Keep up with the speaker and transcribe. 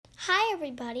Hi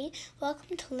everybody,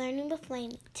 welcome to Learning with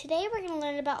Lainey. Today we're going to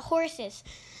learn about horses.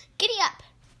 Giddy up!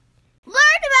 Learn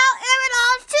about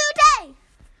animals today!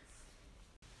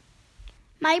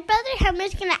 My brother Henry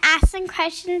is going to ask some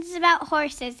questions about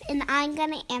horses and I'm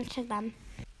going to answer them.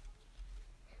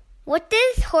 What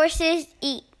does horses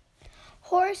eat?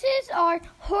 Horses are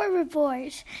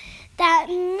herbivores. That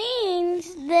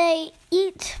means they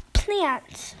eat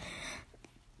plants.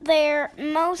 Their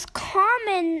most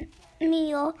common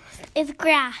meal is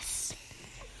grass.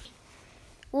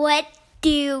 What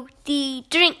do they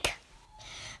drink?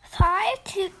 5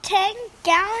 to 10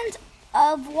 gallons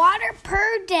of water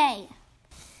per day.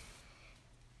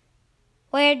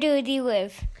 Where do they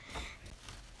live?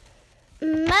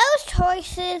 Most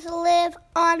horses live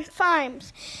on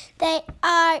farms. They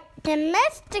are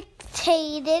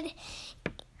domesticated.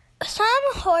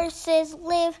 Some horses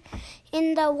live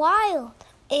in the wild,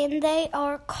 and they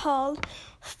are called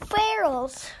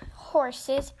feral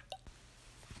horses.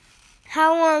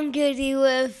 How long do they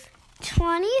live?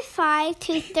 25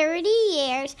 to 30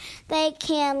 years. They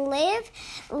can live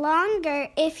longer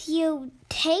if you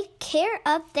take care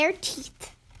of their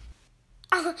teeth.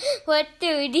 What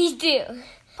do they do?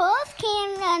 Bulls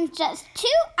can run just 2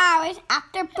 hours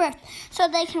after birth, so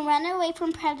they can run away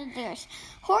from predators.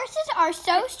 Horses are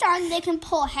so strong they can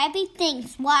pull heavy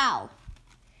things. Wow.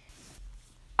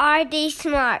 Are they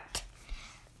smart?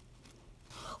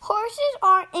 Horses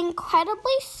are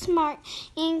incredibly smart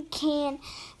and can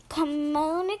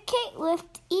communicate with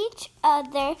each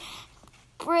other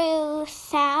through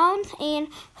sounds and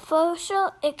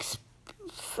facial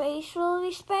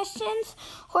expressions.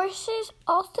 Horses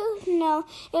also know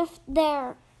if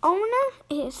their owner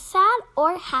is sad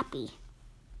or happy.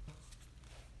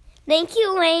 Thank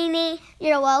you, Lainey.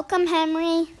 You're welcome,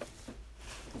 Henry.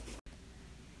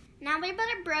 Now my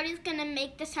brother Brody's going to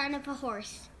make the sound of a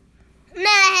horse.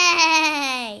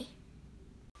 Neigh!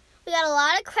 We got a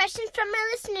lot of questions from my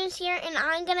listeners here, and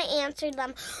I'm going to answer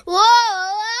them.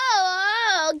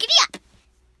 Whoa! Giddy up!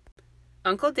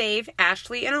 Uncle Dave,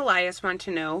 Ashley, and Elias want to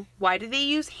know, why do they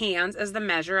use hands as the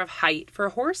measure of height for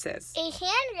horses? A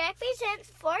hand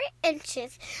represents 4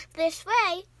 inches. This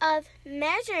way of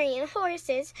measuring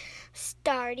horses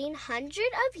starting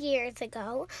hundreds of years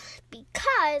ago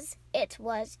because it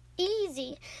was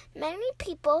easy. Many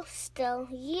people still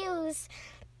use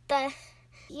the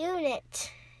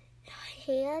unit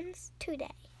hands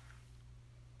today.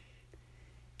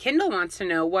 Kendall wants to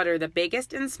know, what are the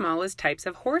biggest and smallest types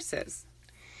of horses?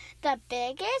 The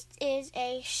biggest is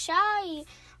a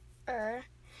Shire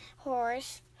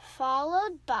horse,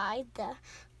 followed by the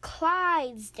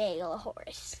Clydesdale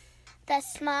horse. The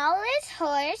smallest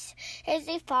horse is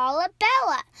a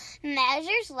Falabella,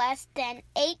 measures less than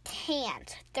 8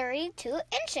 hands, 32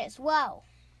 inches. Whoa.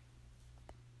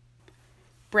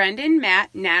 Brendan, Matt,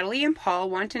 Natalie, and Paul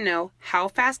want to know, how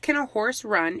fast can a horse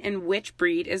run and which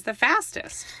breed is the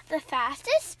fastest? The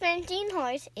fastest sprinting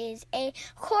horse is a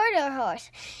quarter horse,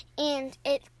 and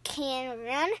it can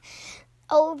run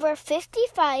over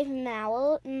 55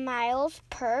 miles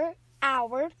per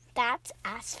hour. That's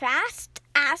as fast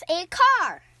as a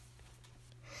car.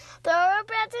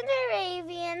 Thoroughbreds and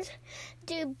Arabians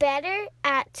do better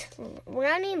at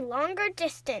running longer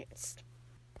distance.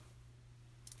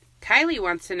 Kylie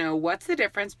wants to know, what's the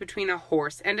difference between a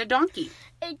horse and a donkey?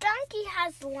 A donkey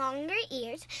has longer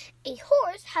ears. A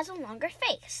horse has a longer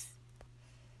face.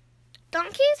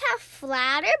 Donkeys have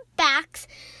flatter backs,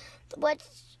 but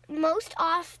most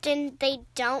often they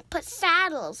don't put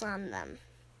saddles on them.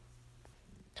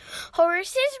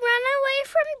 Horses run away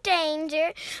from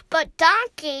danger, but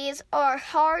donkeys are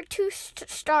hard to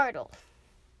startle.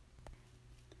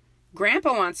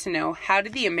 Grandpa wants to know, how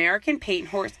did the American paint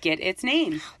horse get its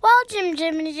name? Well, Jim,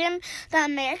 the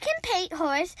American paint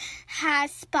horse has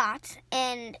spots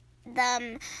on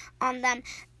them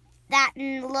that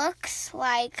looks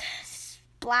like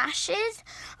splashes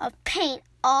of paint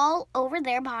all over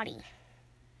their body.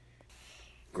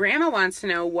 Grandma wants to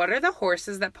know, what are the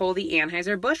horses that pull the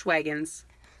Anheuser-Busch wagons?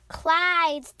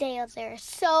 Clydesdales. They're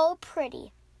so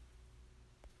pretty.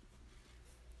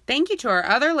 Thank you to our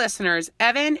other listeners,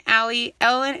 Evan, Allie,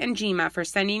 Ellen, and Jima, for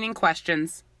sending in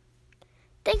questions.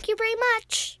 Thank you very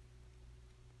much.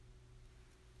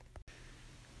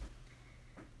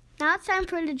 Now it's time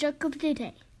for the joke of the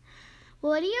day.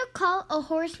 What do you call a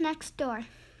horse next door?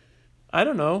 I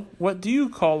don't know. What do you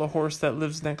call a horse that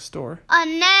lives next door? A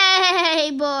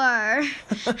neighbor.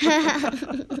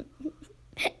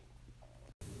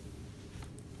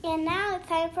 And now it's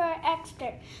time for our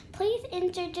expert. Please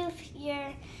introduce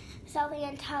yourself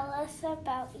and tell us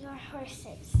about your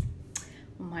horses.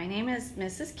 My name is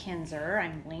Mrs. Kinzer.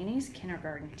 I'm Lainey's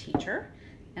kindergarten teacher,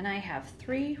 and I have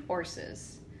 3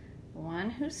 horses. One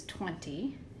who's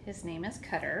 20, his name is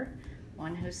Cutter.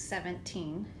 One who's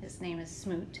 17, his name is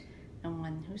Smoot. And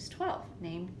one who's 12,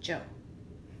 named Joe.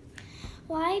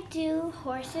 Why do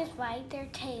horses wag their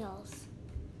tails?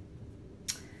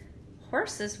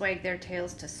 Horses wag their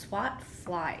tails to swat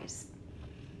flies.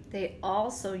 They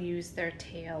also use their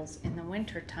tails in the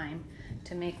wintertime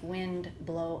to make wind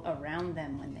blow around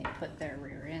them when they put their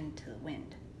rear end to the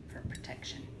wind for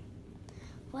protection.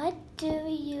 What do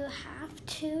you have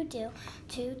to do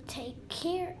to take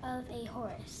care of a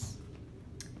horse?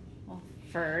 Well,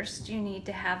 first you need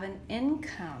to have an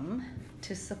income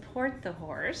to support the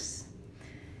horse,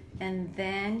 and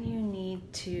then you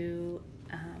need to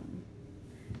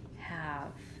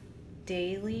have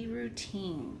daily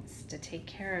routines to take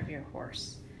care of your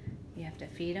horse. You have to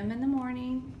feed them in the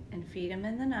morning and feed them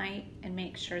in the night and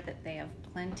make sure that they have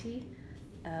plenty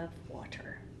of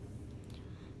water.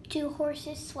 Do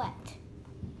horses sweat?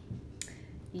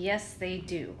 Yes, they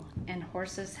do. And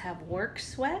horses have work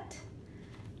sweat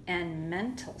and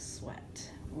mental sweat.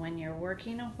 When you're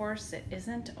working a horse, it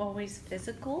isn't always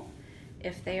physical.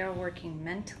 If they are working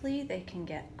mentally, they can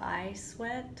get eye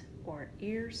sweat or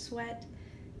ear sweat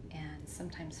and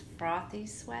sometimes frothy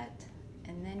sweat.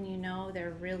 And then you know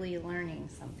they're really learning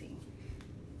something.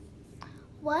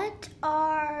 What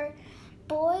are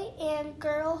boy and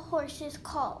girl horses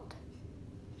called?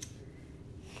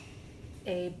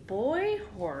 A boy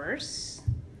horse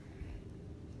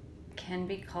can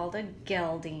be called a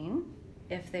gelding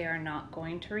if they are not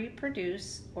going to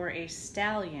reproduce, or a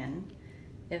stallion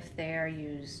if they are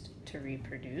used to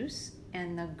reproduce.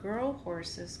 And the girl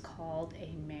horse is called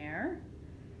a mare.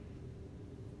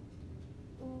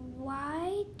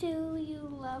 Why do you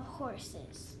love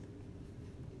horses?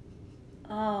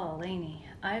 Oh, Lainey,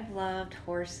 I've loved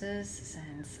horses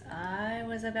since I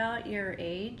was about your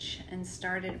age and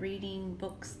started reading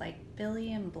books like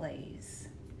Billy and Blaze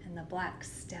and the Black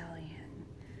Stallion.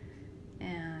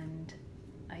 And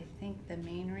I think the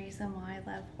main reason why I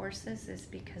love horses is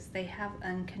because they have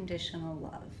unconditional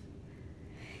love.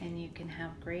 And you can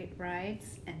have great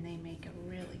rides, and they make a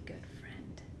really good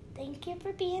friend. Thank you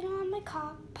for being on my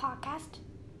podcast.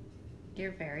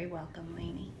 You're very welcome,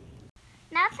 Lainey.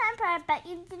 Now time for I Bet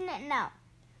You Didn't Know.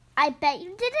 I bet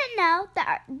you didn't know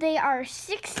that there are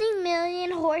 60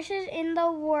 million horses in the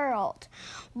world.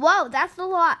 Whoa, that's a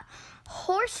lot.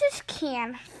 Horses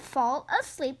can fall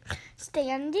asleep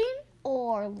standing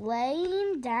or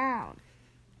laying down.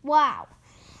 Wow.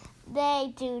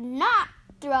 They do not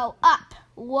throw up.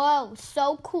 Whoa,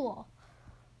 so cool.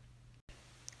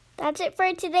 That's it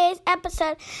for today's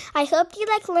episode. I hope you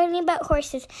like learning about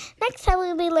horses. Next time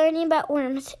we'll be learning about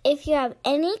worms. If you have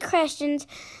any questions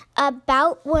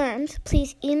about worms,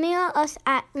 please email us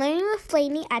at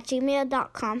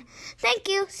learningwithlainey@gmail.com. Thank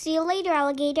you. See you later,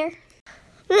 alligator.